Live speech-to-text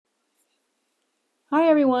Hi,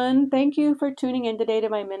 everyone. Thank you for tuning in today to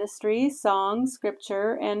my ministry, song,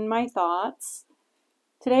 scripture, and my thoughts.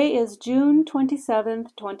 Today is June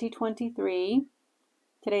 27th, 2023.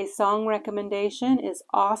 Today's song recommendation is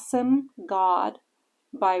Awesome God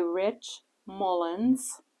by Rich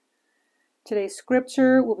Mullins. Today's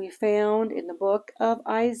scripture will be found in the book of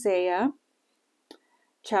Isaiah,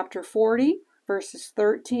 chapter 40, verses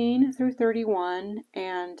 13 through 31,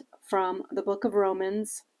 and from the book of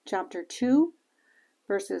Romans, chapter 2,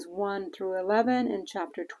 verses 1 through 11, and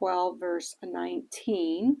chapter 12, verse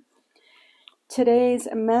 19. Today's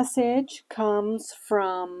message comes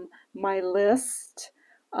from my list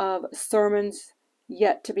of sermons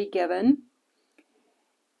yet to be given.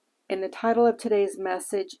 And the title of today's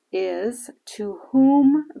message is, To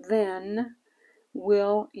Whom Then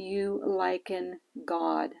Will You Liken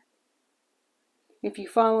God? If you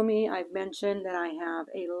follow me, I've mentioned that I have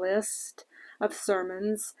a list of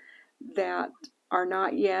sermons that are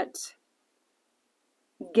not yet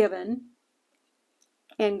given,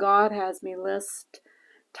 and God has me list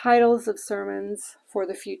titles of sermons for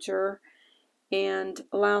the future. And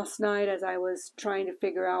last night, as I was trying to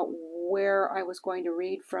figure out where I was going to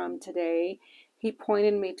read from today, He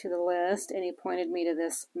pointed me to the list, and He pointed me to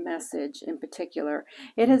this message in particular.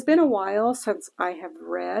 It has been a while since I have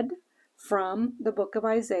read from the book of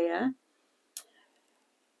Isaiah.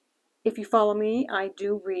 If you follow me, I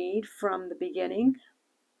do read from the beginning,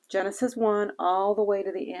 Genesis 1, all the way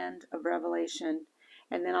to the end of Revelation.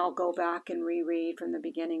 And then I'll go back and reread from the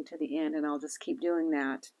beginning to the end, and I'll just keep doing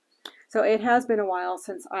that. So it has been a while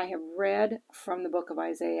since I have read from the book of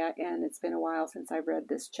Isaiah, and it's been a while since I've read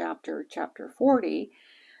this chapter 40.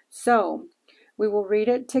 So we will read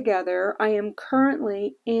it together. I am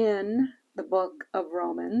currently in the book of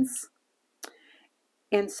Romans,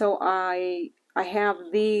 and so I have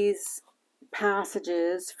these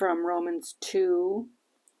passages from Romans 2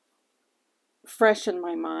 fresh in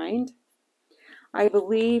my mind. I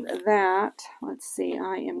believe that, let's see,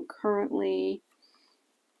 I am currently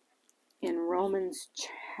in Romans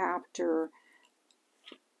chapter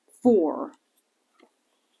 4.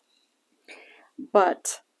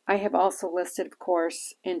 But I have also listed, of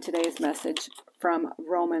course, in today's message from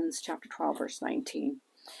Romans chapter 12, verse 19.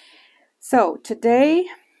 So today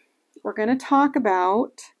we're going to talk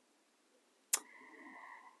about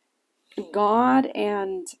God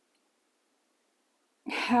and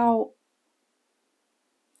how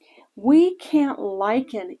we can't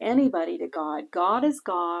liken anybody to God. God is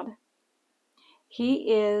God.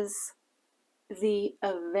 He is the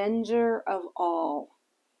avenger of all.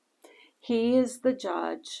 He is the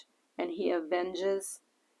judge, and He avenges.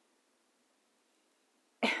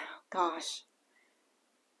 Gosh,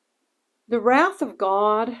 the wrath of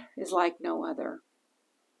God is like no other.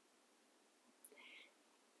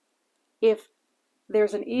 If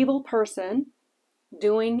there's an evil person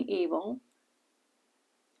doing evil,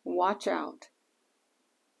 watch out.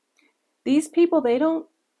 These people, they don't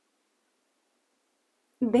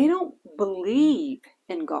believe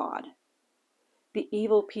in God. The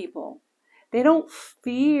evil people, they don't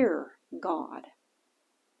fear God.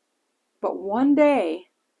 But one day,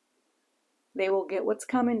 they will get what's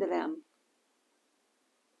coming to them.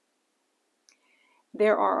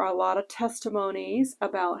 There are a lot of testimonies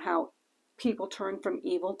about how people turn from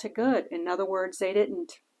evil to good. In other words, they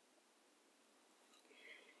didn't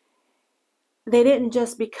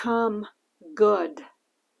just become good.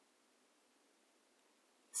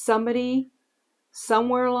 Somebody,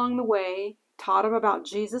 somewhere along the way, taught them about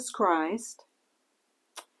Jesus Christ,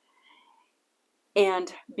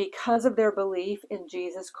 and because of their belief in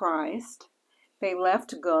Jesus Christ, they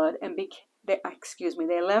left good and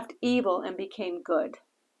they left evil and became good.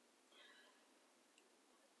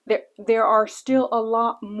 There are still a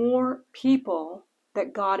lot more people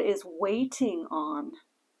that God is waiting on,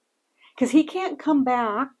 because He can't come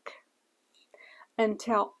back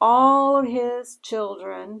until all of His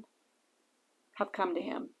children have come to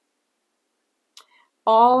Him.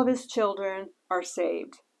 All of His children are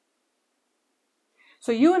saved.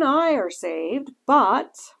 So you and I are saved,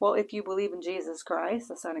 but, well, if you believe in Jesus Christ,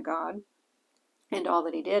 the Son of God, and all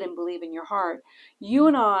that He did, and believe in your heart, you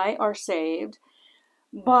and I are saved,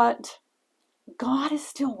 but God is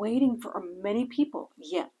still waiting for many people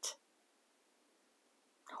yet.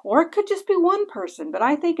 Or it could just be one person, but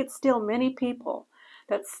I think it's still many people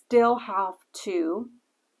that still have to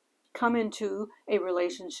come into a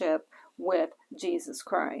relationship with Jesus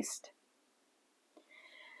Christ.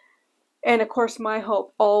 And of course, my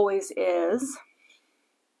hope always is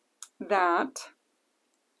that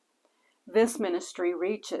this ministry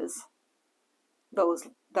reaches those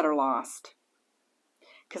that are lost.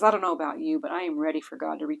 Because I don't know about you, but I am ready for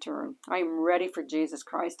God to return. I am ready for Jesus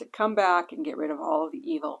Christ to come back and get rid of all of the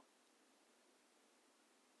evil.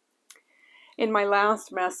 In my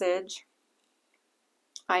last message,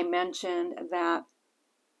 I mentioned that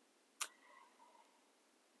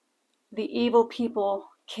the evil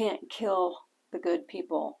people can't kill the good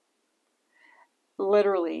people.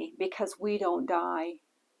 Literally, because we don't die.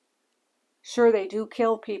 Sure, they do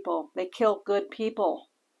kill people. They kill good people.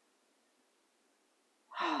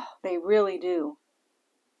 They really do.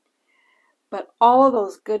 But all of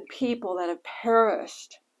those good people that have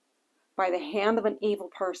perished by the hand of an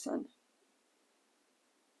evil person,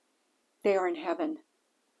 they are in heaven.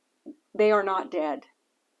 They are not dead.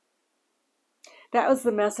 That was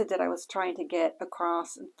the message that I was trying to get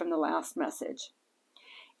across from the last message.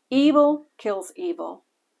 Evil kills evil.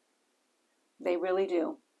 They really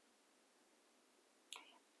do.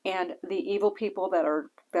 And the evil people that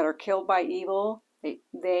are killed by evil,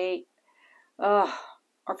 they are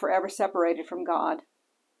forever separated from God.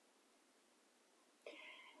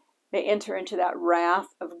 They enter into that wrath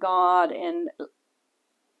of God, and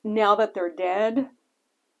now that they're dead,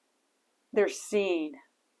 they're seeing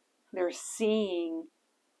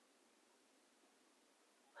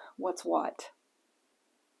what's what.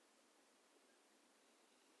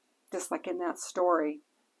 Just like in that story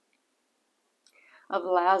of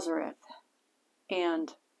Lazarus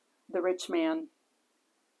and the rich man.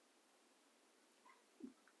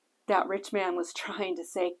 That rich man was trying to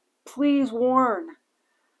say, please warn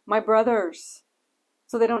my brothers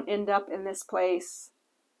so they don't end up in this place,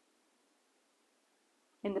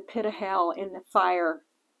 in the pit of hell, in the fire,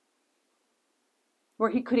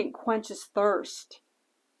 where he couldn't quench his thirst.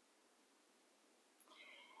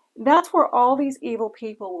 That's where all these evil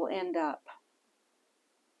people will end up.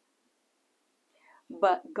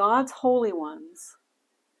 But God's holy ones,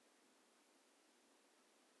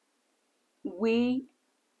 we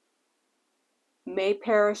may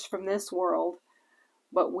perish from this world,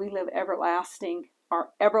 but we live our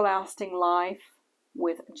everlasting life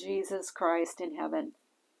with Jesus Christ in heaven.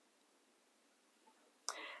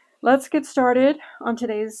 Let's get started on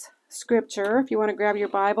today's scripture. If you want to grab your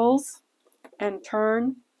Bibles and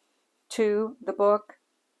turn to the book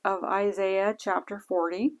of Isaiah chapter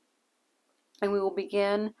 40, and we will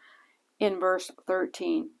begin in verse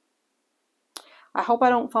 13. I hope I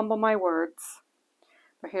don't fumble my words,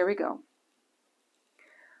 but here we go.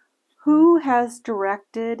 Who has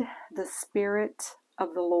directed the Spirit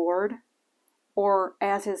of the Lord, or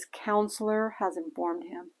as his counselor has informed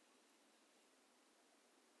him?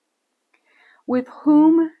 With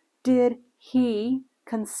whom did he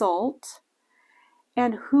consult,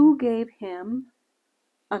 and who gave him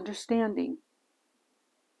understanding?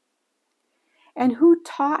 And who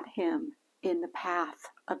taught him in the path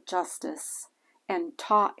of justice, and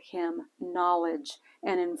taught him knowledge,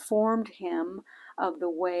 and informed him of the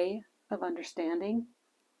way of understanding?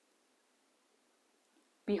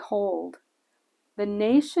 Behold, the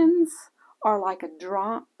nations are like a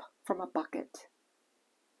drop from a bucket,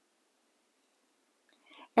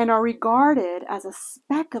 and are regarded as a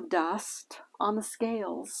speck of dust on the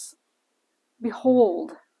scales.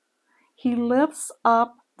 Behold, he lifts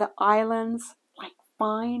up the islands like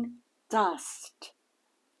fine dust.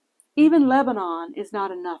 Even Lebanon is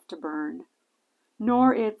not enough to burn,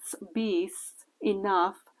 nor its beasts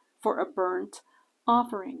enough for a burnt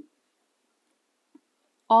offering.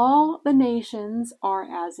 All the nations are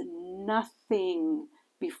as nothing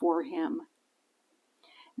before him.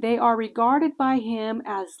 They are regarded by him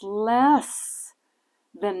as less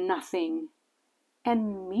than nothing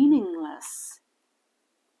and meaningless.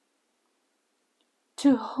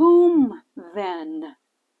 To whom, then,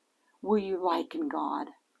 will you liken God?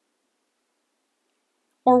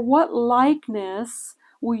 Or what likeness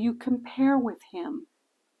will you compare with him?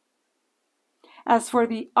 As for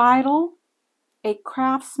the idol, a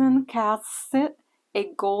craftsman casts it,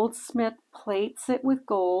 a goldsmith plates it with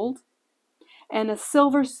gold, and a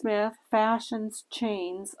silversmith fashions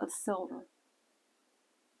chains of silver.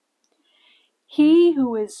 He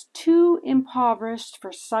who is too impoverished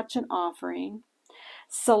for such an offering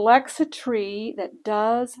selects a tree that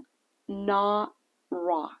does not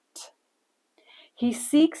rot. He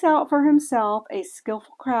seeks out for himself a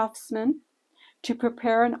skillful craftsman to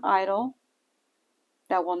prepare an idol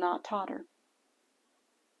that will not totter.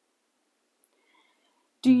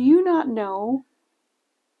 Do you not know?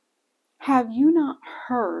 Have you not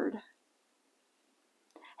heard?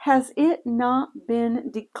 Has it not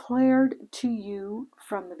been declared to you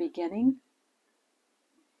from the beginning?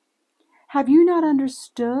 Have you not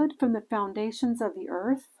understood from the foundations of the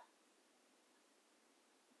earth?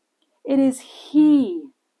 It is he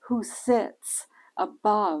who sits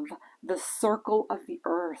above the circle of the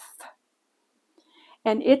earth.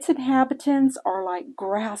 And its inhabitants are like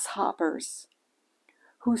grasshoppers,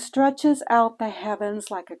 who stretches out the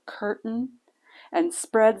heavens like a curtain and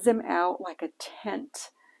spreads them out like a tent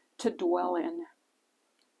to dwell in.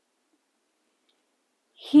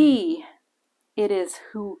 He it is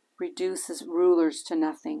who reduces rulers to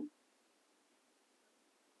nothing,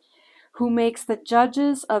 who makes the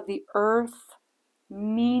judges of the earth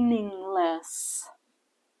meaningless.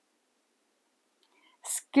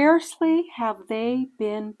 Scarcely have they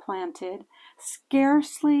been planted,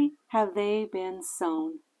 scarcely have they been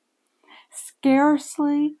sown,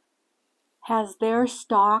 scarcely has their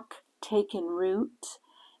stalk taken root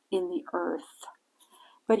in the earth,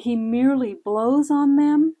 but he merely blows on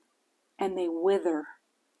them and they wither,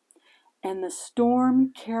 and the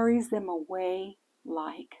storm carries them away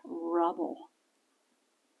like rubble.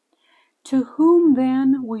 To whom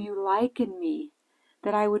then will you liken me,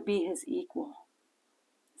 that I would be his equal?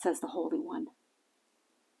 Says the Holy One.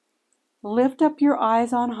 Lift up your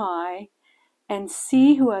eyes on high and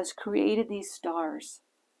see who has created these stars,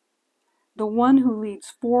 the one who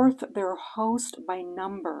leads forth their host by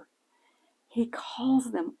number. He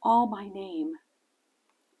calls them all by name.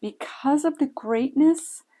 Because of the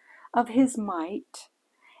greatness of his might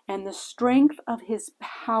and the strength of his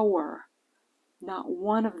power, not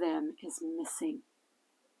one of them is missing.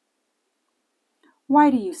 Why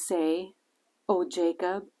do you say, O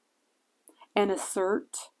Jacob, and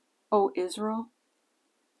assert, O Israel,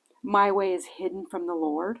 my way is hidden from the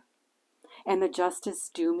Lord, and the justice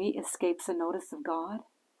due me escapes the notice of God?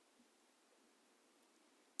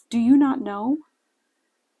 Do you not know?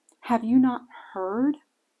 Have you not heard?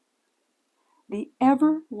 The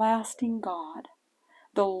everlasting God,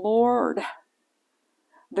 the Lord,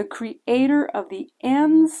 the creator of the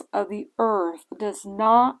ends of the earth, does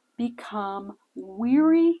not become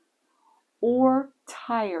weary or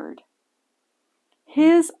tired.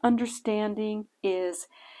 His understanding is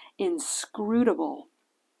inscrutable.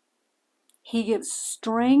 He gives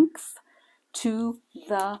strength to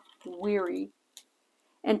the weary,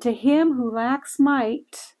 and to him who lacks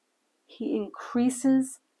might, he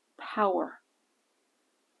increases power.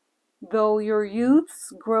 Though your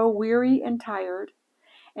youths grow weary and tired,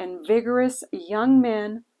 and vigorous young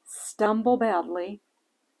men stumble badly,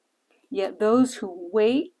 yet those who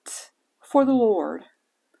wait for the Lord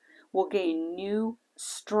will gain new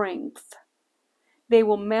strength. They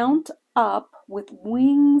will mount up with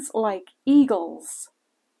wings like eagles.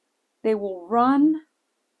 They will run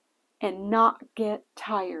and not get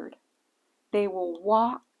tired. They will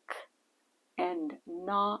walk and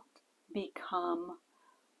not become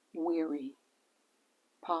weary.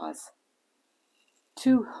 Pause.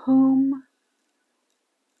 To whom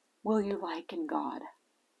will you liken God?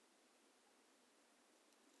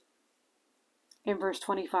 In verse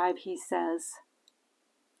 25 he says,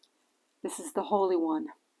 this is the Holy One.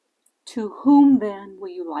 To whom then will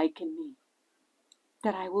you liken me,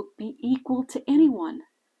 that I will be equal to anyone?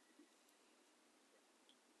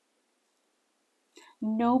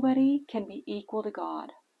 Nobody can be equal to God.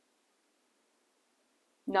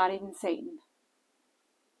 Not even Satan.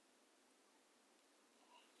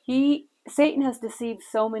 Satan has deceived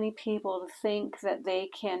so many people to think that they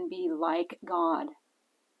can be like God.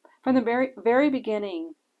 From the very, very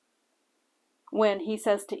beginning, when he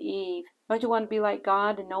says to Eve, don't you want to be like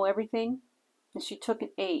God and know everything? And she took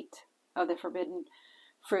and ate of the forbidden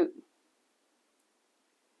fruit.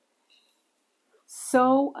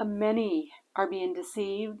 So many are being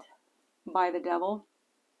deceived by the devil.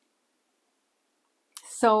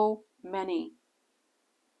 So many.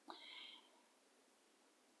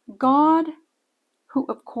 God, who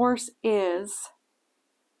of course is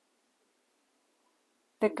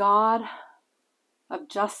the God of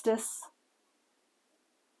justice,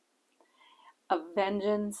 of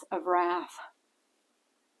vengeance, of wrath.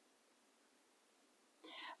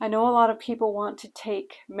 I know a lot of people want to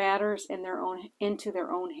take matters into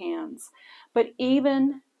their own hands, but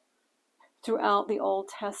even throughout the Old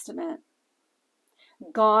Testament,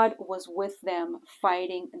 God was with them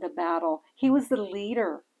fighting the battle. He was the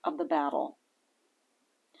leader of the battle.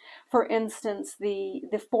 For instance, the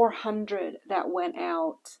 400 that went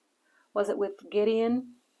out, was it with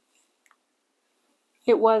Gideon?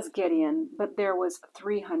 It was Gideon, but there was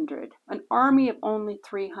 300. An army of only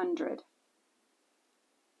 300.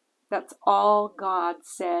 That's all God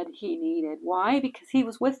said he needed. Why? Because he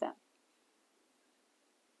was with them.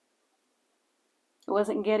 It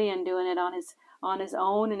wasn't Gideon doing it on his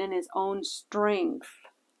own and in his own strength.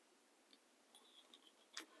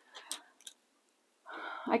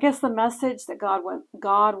 I guess the message that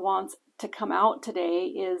God wants to come out today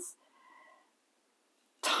is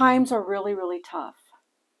times are really, really tough.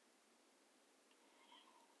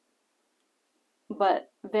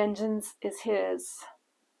 But vengeance is his.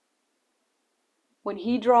 When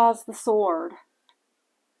he draws the sword,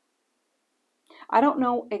 I don't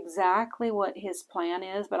know exactly what his plan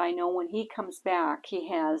is, but I know when he comes back,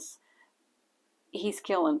 he's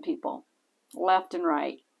killing people left and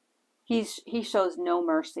right. He shows no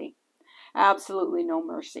mercy. Absolutely no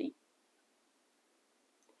mercy.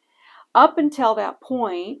 Up until that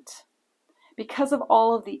point, because of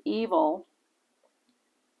all of the evil,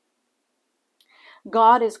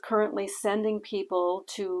 God is currently sending people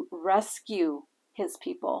to rescue his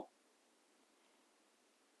people.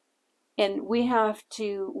 And we have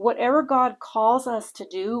to, whatever God calls us to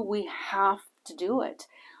do, we have to do it.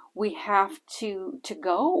 We have to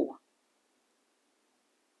go.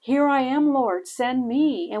 Here I am, Lord, send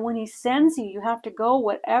me. And when he sends you, you have to go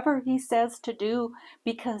whatever he says to do,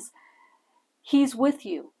 because he's with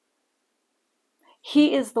you.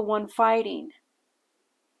 He is the one fighting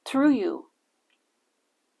through you.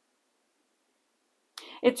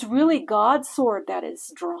 It's really God's sword that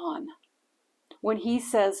is drawn. When he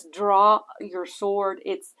says, draw your sword,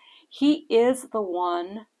 he is the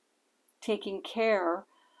one taking care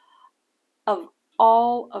of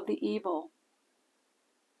all of the evil.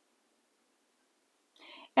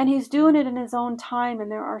 And he's doing it in his own time, and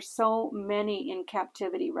there are so many in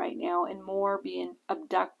captivity right now, and more being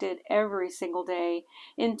abducted every single day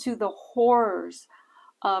into the horrors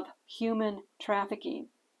of human trafficking.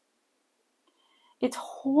 It's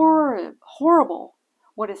horrible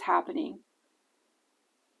what is happening.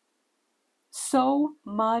 So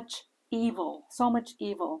much evil, so much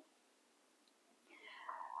evil.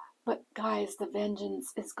 But guys, the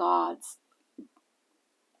vengeance is God's.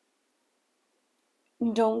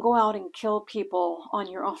 Don't go out and kill people on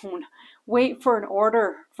your own. Wait for an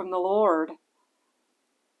order from the Lord,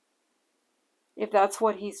 if that's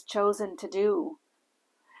what he's chosen to do.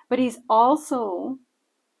 But he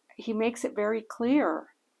makes it very clear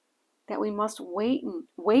that we must wait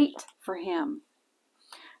for him.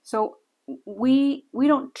 So we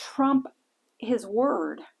don't trump his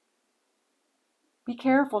word. Be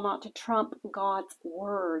careful not to trump God's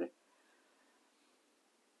word.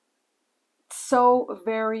 So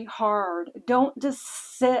very hard. Don't just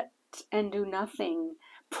sit and do nothing.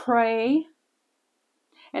 Pray.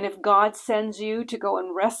 And if God sends you to go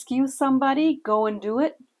and rescue somebody, go and do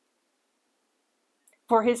it.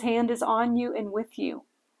 For his hand is on you and with you.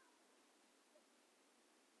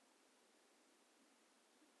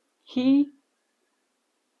 He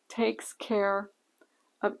takes care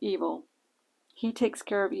of evil. He takes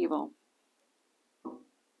care of evil.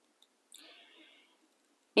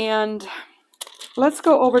 And let's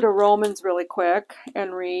go over to Romans really quick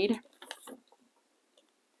and read.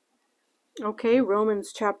 Okay,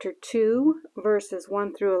 Romans chapter 2, verses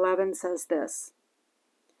 1 through 11 says this.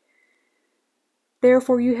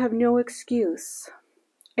 Therefore you have no excuse,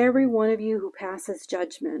 every one of you who passes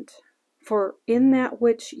judgment. For in that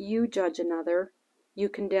which you judge another, you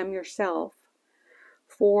condemn yourself.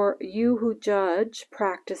 For you who judge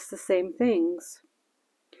practice the same things.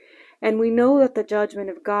 And we know that the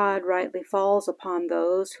judgment of God rightly falls upon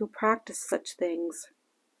those who practice such things.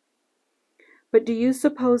 But do you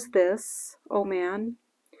suppose this, O man,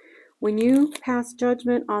 when you pass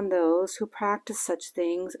judgment on those who practice such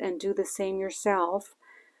things and do the same yourself,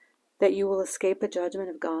 that you will escape the judgment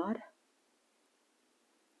of God?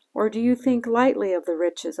 Or do you think lightly of the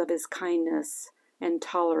riches of his kindness and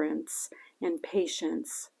tolerance and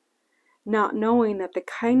patience, not knowing that the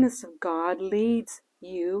kindness of God leads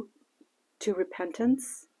you to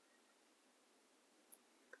repentance?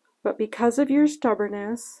 But because of your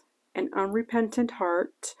stubbornness and unrepentant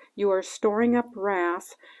heart, you are storing up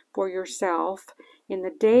wrath for yourself in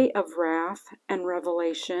the day of wrath and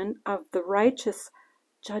revelation of the righteous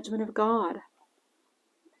judgment of God,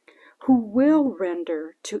 who will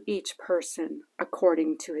render to each person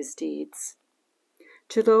according to his deeds.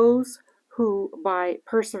 To those who, by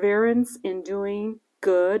perseverance in doing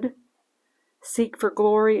good, seek for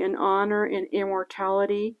glory and honor and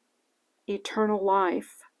immortality, eternal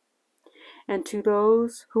life. And to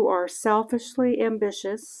those who are selfishly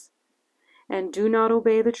ambitious and do not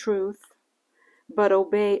obey the truth, but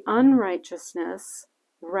obey unrighteousness,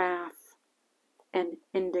 wrath, and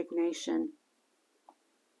indignation.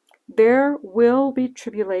 There will be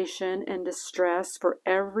tribulation and distress for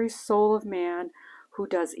every soul of man who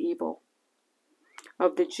does evil,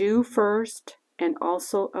 of the Jew first and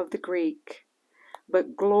also of the Greek,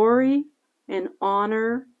 but glory and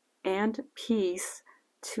honor and peace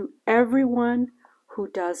to everyone who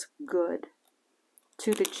does good,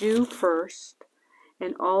 to the Jew first,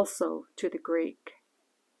 and also to the Greek.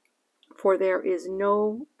 For there is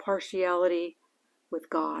no partiality with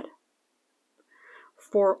God.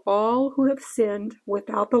 For all who have sinned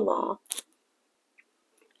without the law,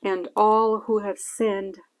 and all who have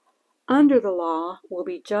sinned under the law will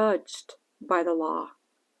be judged by the law.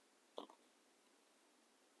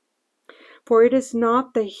 For it is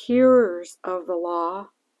not the hearers of the law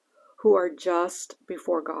who are just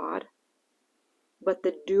before God, but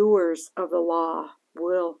the doers of the law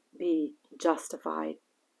will be justified.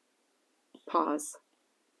 Pause.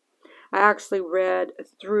 I actually read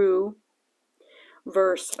through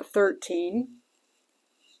verse 13.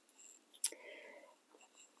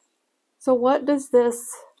 So what is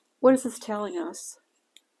this telling us?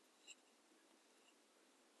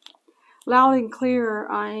 Loud and clear,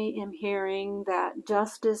 I am hearing that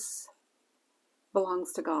justice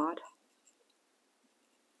belongs to God.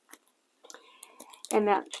 And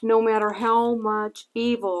that no matter how much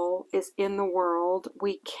evil is in the world,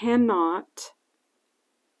 we cannot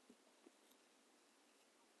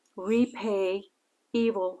repay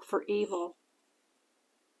evil for evil.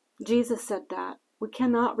 Jesus said that. We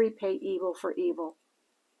cannot repay evil for evil.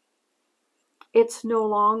 It's no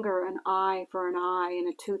longer an eye for an eye and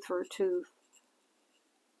a tooth for a tooth.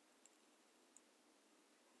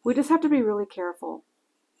 We just have to be really careful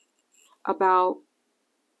about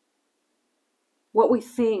what we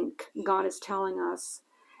think God is telling us.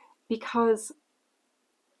 Because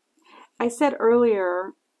I said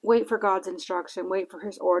earlier, wait for God's instruction, wait for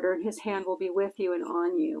His order, and His hand will be with you and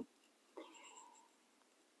on you.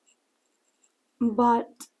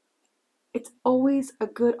 But it's always a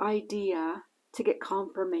good idea to get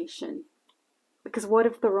confirmation. Because what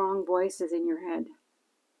if the wrong voice is in your head?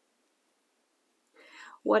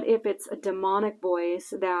 What if it's a demonic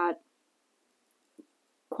voice that,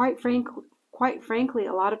 quite frankly,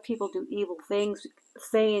 a lot of people do evil things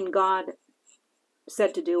saying God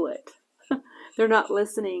said to do it. They're not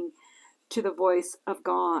listening to the voice of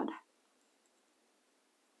God.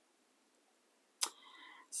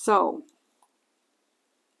 So,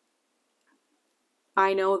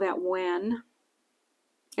 I know that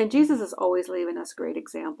and Jesus is always leaving us great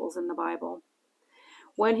examples in the Bible.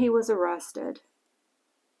 When He was arrested,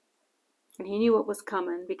 and He knew what was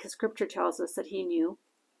coming, because Scripture tells us that He knew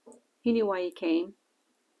why He came.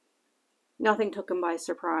 Nothing took Him by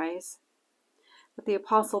surprise. But the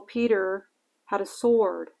Apostle Peter had a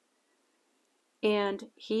sword, and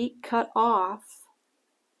he cut off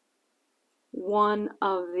one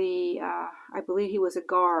of the, I believe he was a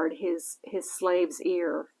guard, his slave's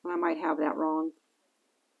ear. I might have that wrong.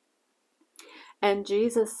 And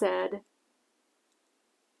Jesus said,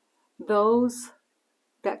 those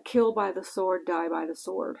that kill by the sword die by the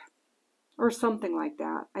sword. Or something like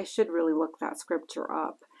that. I should really look that scripture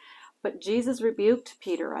up. But Jesus rebuked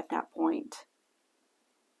Peter at that point.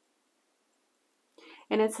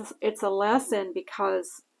 And it's a lesson,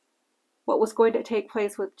 because what was going to take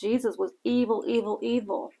place with Jesus was evil, evil,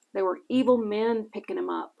 evil. There were evil men picking Him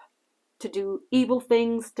up to do evil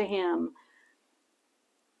things to Him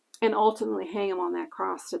and ultimately hang Him on that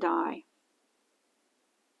cross to die.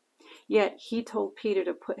 Yet He told Peter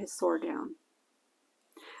to put his sword down.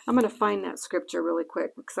 I'm going to find that scripture really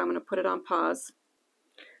quick because I'm going to put it on pause.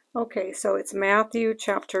 Okay, so it's Matthew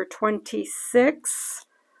chapter 26,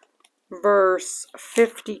 verse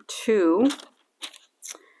 52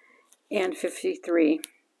 and 53. It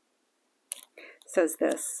says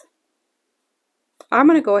this. I'm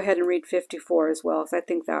going to go ahead and read 54 as well, because I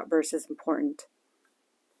think that verse is important.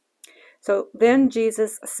 So then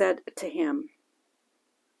Jesus said to him,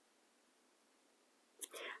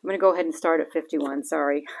 I'm going to go ahead and start at 51,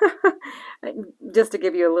 sorry. Just to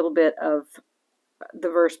give you a little bit of the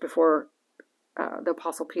verse before the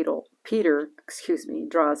Apostle Peter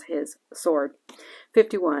draws his sword.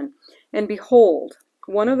 51. And behold,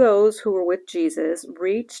 one of those who were with Jesus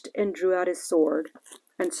reached and drew out his sword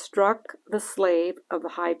and struck the slave of the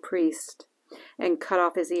high priest and cut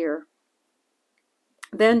off his ear.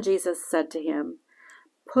 Then Jesus said to him,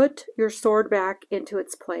 put your sword back into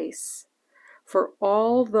its place, for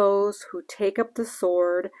all those who take up the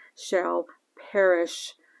sword shall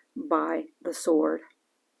perish by the sword.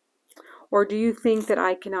 Or do you think that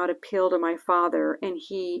I cannot appeal to my Father, and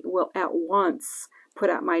He will at once put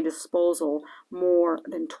at my disposal more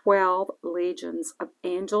than 12 legions of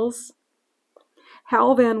angels?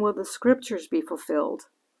 How then will the Scriptures be fulfilled,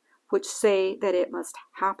 which say that it must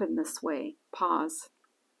happen this way? Pause.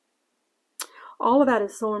 All of that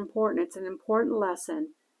is so important. It's an important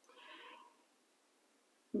lesson.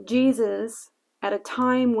 Jesus at a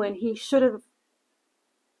time when he should have,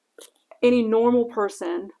 any normal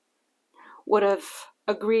person would have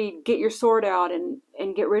agreed, get your sword out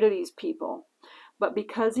and get rid of these people. But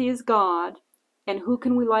because he is God, and who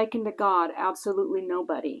can we liken to God? Absolutely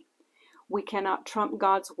nobody. We cannot trump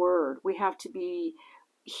God's word. We have to be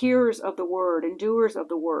hearers of the word and doers of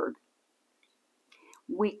the word.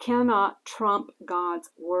 We cannot trump God's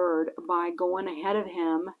word by going ahead of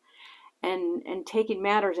him and taking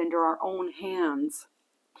matters into our own hands,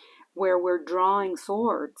 where we're drawing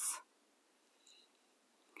swords.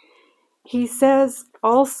 He says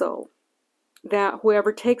also that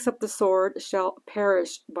whoever takes up the sword shall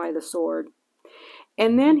perish by the sword.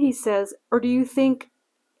 And then he says, or do you think,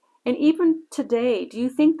 and even today, do you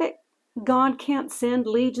think that God can't send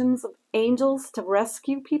legions of angels to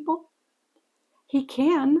rescue people? He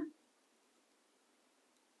can,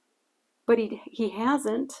 but he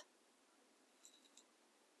hasn't.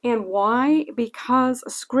 And why? Because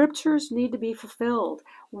scriptures need to be fulfilled.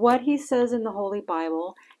 What he says in the Holy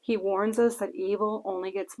Bible, he warns us that evil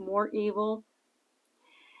only gets more evil.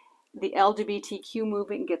 The LGBTQ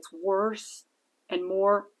movement gets worse and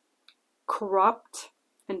more corrupt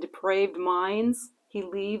and depraved minds. He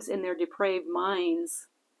leaves in their depraved minds.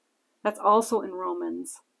 That's also in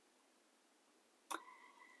Romans.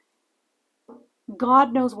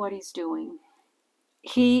 God knows what he's doing.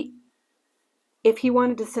 If he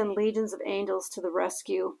wanted to send legions of angels to the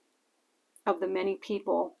rescue of the many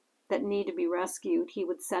people that need to be rescued, he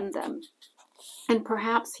would send them. And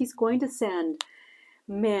perhaps he's going to send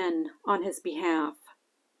men on his behalf.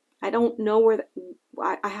 I don't know where,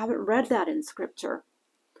 I haven't read that in scripture,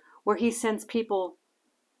 where he sends people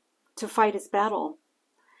to fight his battle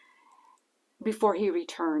before he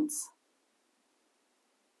returns.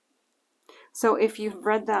 So if you've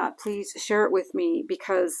read that, please share it with me,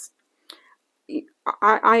 because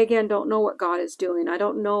I again don't know what God is doing. I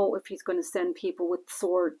don't know if he's going to send people with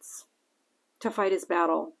swords to fight his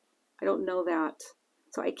battle. I don't know that.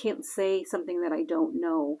 So I can't say something that I don't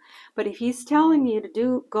know. But if he's telling you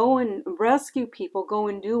to go and rescue people, go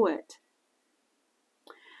and do it.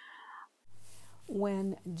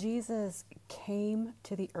 When Jesus came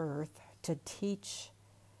to the earth to teach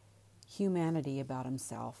humanity about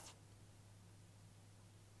himself,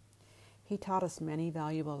 he taught us many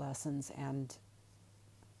valuable lessons, and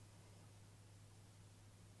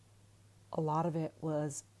a lot of it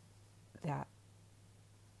was that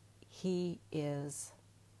he is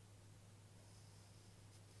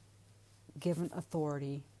given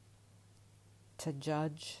authority to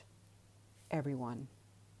judge everyone.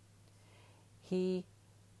 He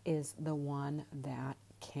is the one that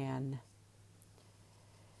can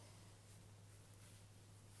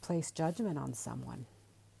place judgment on someone,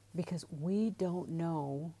 because we don't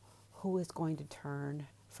know who is going to turn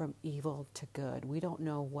from evil to good. We don't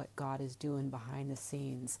know what God is doing behind the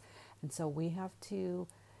scenes. And so we have to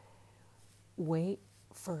wait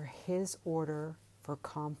for his order for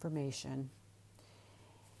confirmation.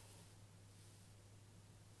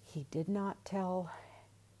 He did not tell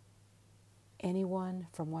anyone,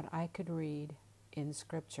 from what I could read in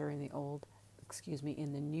scripture in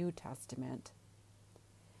the New Testament,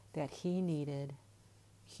 that he needed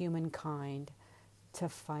humankind to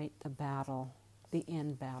fight the battle, the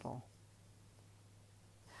end battle.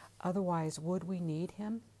 Otherwise, would we need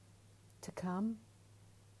him to come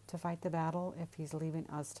to fight the battle if he's leaving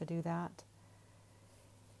us to do that?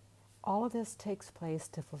 All of this takes place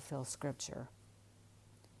to fulfill scripture.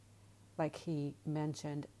 Like he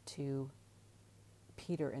mentioned to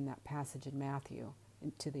Peter in that passage in Matthew,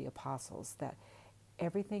 to the apostles, that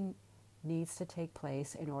everything needs to take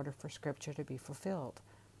place in order for scripture to be fulfilled.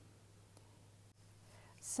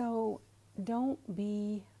 So don't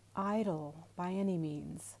be idle by any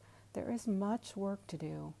means. There is much work to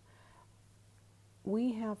do.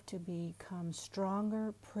 We have to become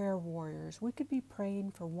stronger prayer warriors. We could be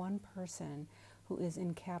praying for one person who is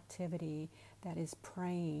in captivity that is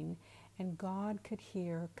praying, and God could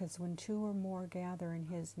hear, because when two or more gather in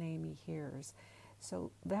his name, he hears.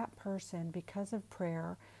 So that person, because of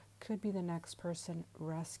prayer, could be the next person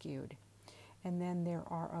rescued. And then there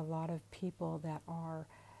are a lot of people that are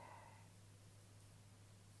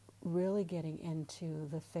really getting into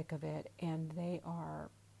the thick of it, and they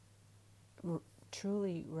are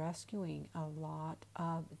truly rescuing a lot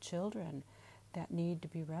of children that need to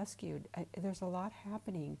be rescued. There's a lot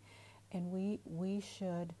happening, and we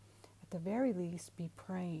should, at the very least, be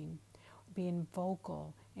praying, being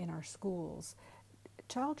vocal in our schools.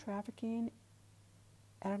 Child trafficking,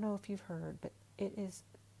 I don't know if you've heard, but it is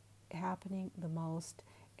happening the most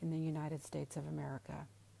in the United States of America.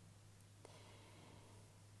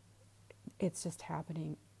 it's just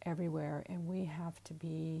happening everywhere, and we have to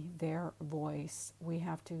be their voice. We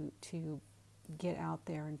have to get out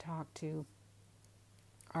there and talk to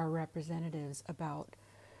our representatives about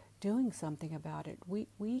doing something about it.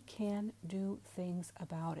 We can do things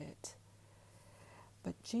about it.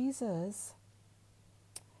 But Jesus,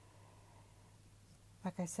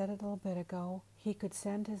 like I said a little bit ago, he could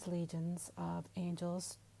send his legions of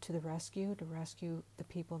angels to rescue the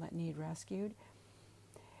people that need rescued.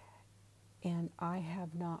 And I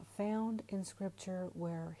have not found in Scripture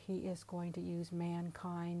where he is going to use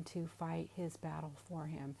mankind to fight his battle for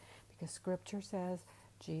him. Because Scripture says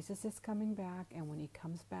Jesus is coming back, and when he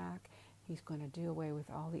comes back, he's going to do away with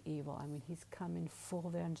all the evil. I mean, he's come in full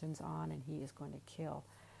vengeance on, and he is going to kill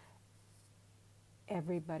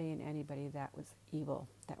everybody and anybody that was evil,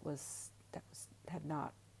 that had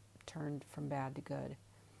not turned from bad to good.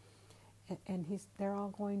 And they're all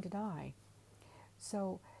going to die.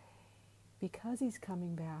 So because he's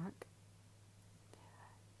coming back,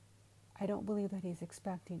 I don't believe that he's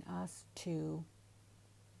expecting us to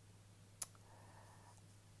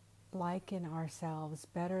liken ourselves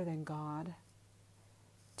better than God,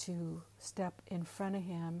 to step in front of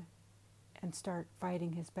him and start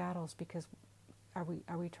fighting his battles. Because are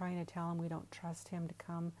we trying to tell him we don't trust him to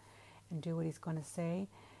come and do what he's going to say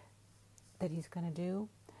that he's going to do?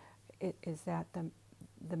 Is that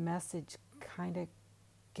the message kind of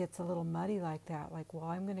gets a little muddy like that? Like, well,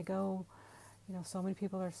 I'm going to go. So many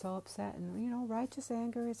people are so upset, and righteous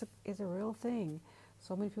anger is a real thing.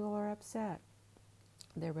 So many people are upset.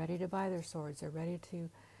 They're ready to buy their swords. They're ready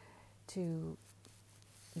to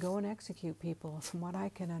go and execute people, from what I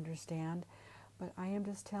can understand. But I am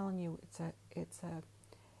just telling you, it's a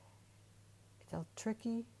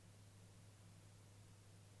tricky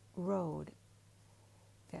road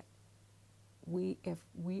that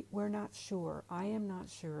we're not sure. I am not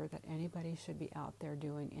sure that anybody should be out there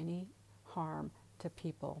doing any harm to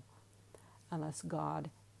people unless God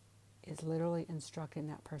is literally instructing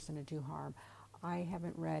that person to do harm. I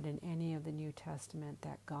haven't read in any of the New Testament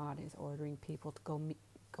that God is ordering people to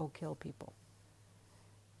go kill people.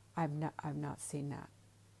 I've not seen that.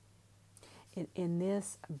 In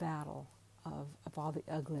this battle of all the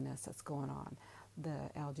ugliness that's going on, the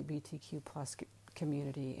LGBTQ plus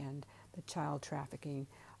community and the child trafficking,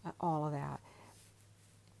 all of that,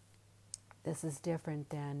 this is different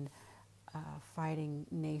than fighting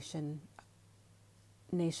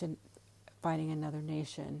fighting another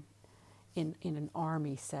nation in an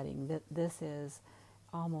army setting. This is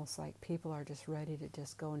almost like people are just ready to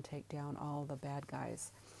just go and take down all the bad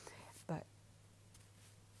guys. But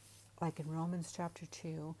like in Romans chapter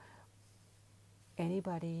 2,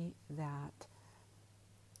 anybody that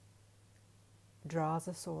draws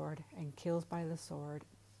a sword and kills by the sword,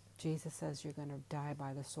 Jesus says you're going to die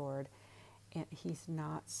by the sword. And he's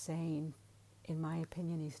not saying, in my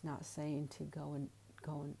opinion, he's not saying to go and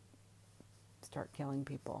start killing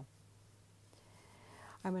people.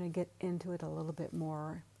 I'm going to get into it a little bit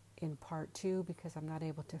more in part 2 because I'm not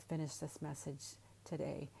able to finish this message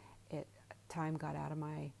today. Time got out of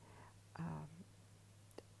my...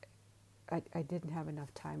 I didn't have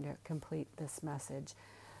enough time to complete this message.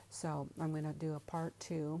 So I'm going to do a part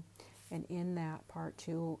 2. And in that part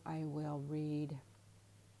 2, I will read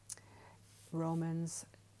Romans,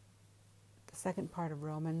 the second part of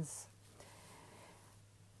Romans,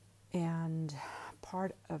 and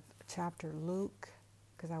part of chapter Luke,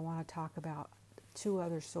 because I want to talk about 2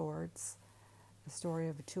 other swords, the story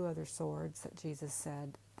of 2 other swords that Jesus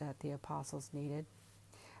said that the apostles needed.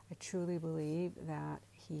 I truly believe that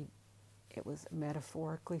it was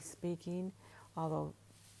metaphorically speaking, although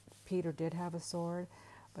Peter did have a sword,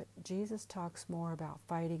 but Jesus talks more about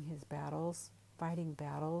fighting battles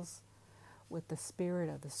with the spirit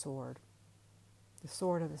of the sword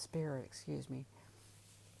of the Spirit, excuse me.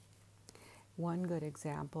 One good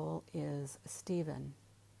example is Stephen.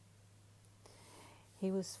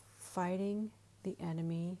 He was fighting the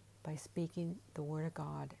enemy by speaking the Word of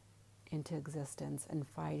God into existence and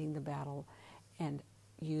fighting the battle and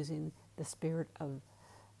using the sword of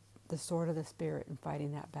the Spirit and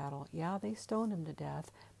fighting that battle. Yeah, they stoned him to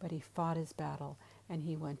death, but he fought his battle and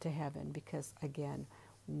he went to heaven because, again,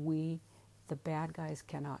 the bad guys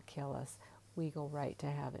cannot kill us. We go right to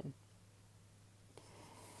heaven.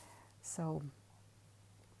 So,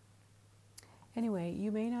 anyway,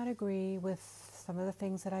 you may not agree with some of the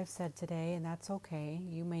things that I've said today, and that's okay.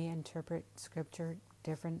 You may interpret Scripture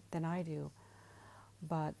different than I do.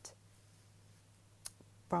 But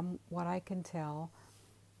from what I can tell,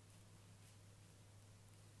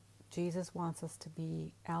 Jesus wants us to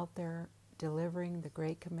be out there delivering the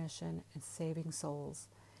Great Commission and saving souls.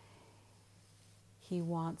 He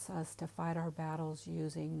wants us to fight our battles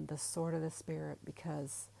using the sword of the Spirit,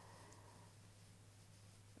 because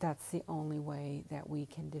that's the only way that we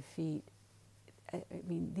can defeat. I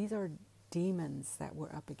mean, these are demons that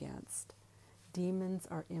we're up against. Demons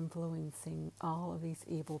are influencing all of these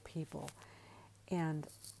evil people, and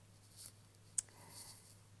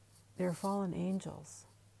they're fallen angels.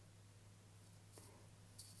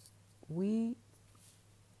 We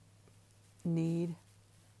need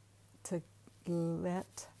to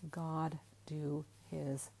let God do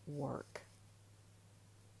His work,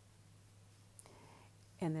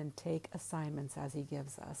 and then take assignments as He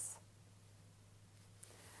gives us.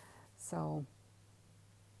 So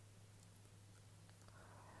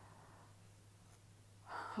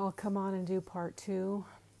I'll come on and do part 2,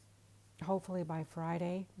 hopefully by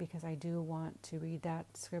Friday, because I do want to read that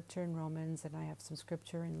scripture in Romans, and I have some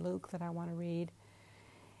scripture in Luke that I want to read,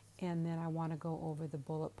 and then I want to go over the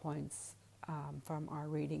bullet points from our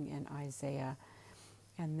reading in Isaiah,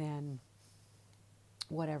 and then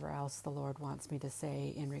whatever else the Lord wants me to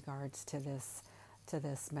say in regards to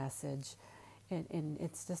this message. And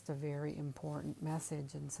it's just a very important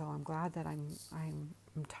message, and so I'm glad that I'm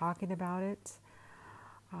talking about it.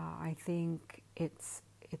 I think it's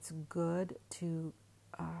good to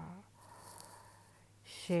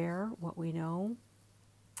share what we know,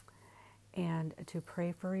 and to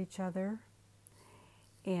pray for each other,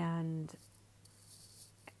 and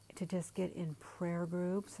to just get in prayer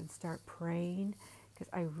groups and start praying, because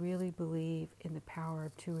I really believe in the power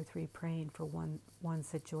of 2 or 3 praying for one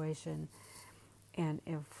situation. And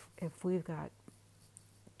if we've got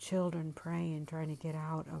children praying, trying to get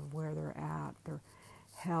out of where they're at, their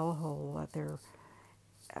hellhole that they're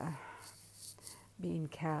being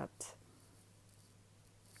kept,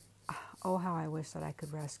 oh, how I wish that I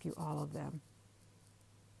could rescue all of them.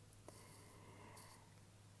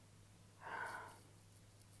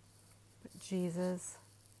 But Jesus,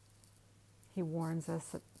 He warns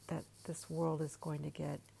us that this world is going to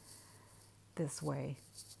get this way.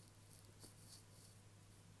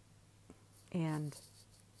 And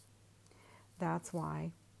that's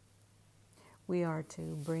why we are to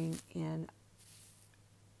bring in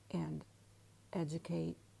and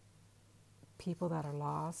educate people that are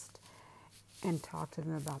lost, and talk to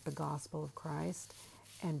them about the gospel of Christ,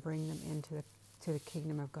 and bring them into the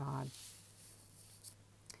kingdom of God.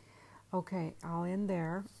 Okay, I'll end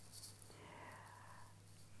there.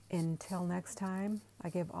 Until next time, I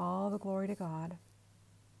give all the glory to God.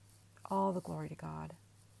 All the glory to God.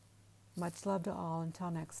 Much love to all.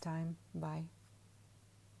 Until next time. Bye.